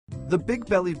The Big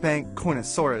Belly Bank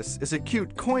Coinasaurus is a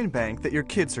cute coin bank that your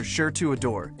kids are sure to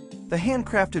adore. The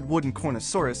handcrafted wooden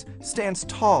Coinasaurus stands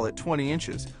tall at 20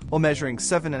 inches while measuring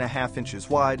 7.5 inches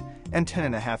wide and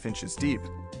 10.5 inches deep.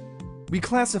 We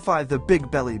classify the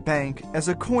Big Belly Bank as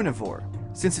a coinivore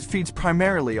since it feeds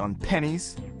primarily on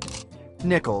pennies,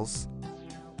 nickels,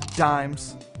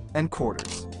 dimes, and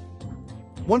quarters.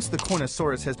 Once the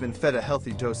Coinasaurus has been fed a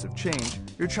healthy dose of change,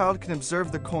 your child can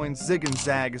observe the coins zig and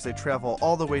zag as they travel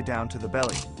all the way down to the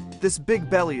belly. This big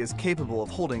belly is capable of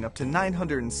holding up to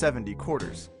 970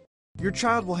 quarters. Your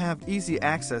child will have easy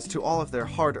access to all of their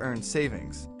hard-earned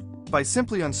savings. By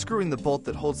simply unscrewing the bolt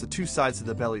that holds the two sides of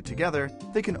the belly together,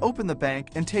 they can open the bank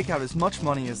and take out as much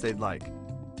money as they'd like.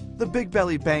 The Big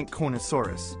Belly Bank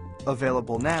Coinasaurus,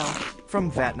 available now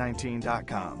from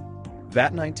VAT19.com.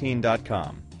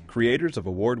 VAT19.com, creators of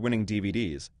award-winning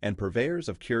DVDs and purveyors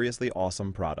of curiously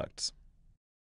awesome products.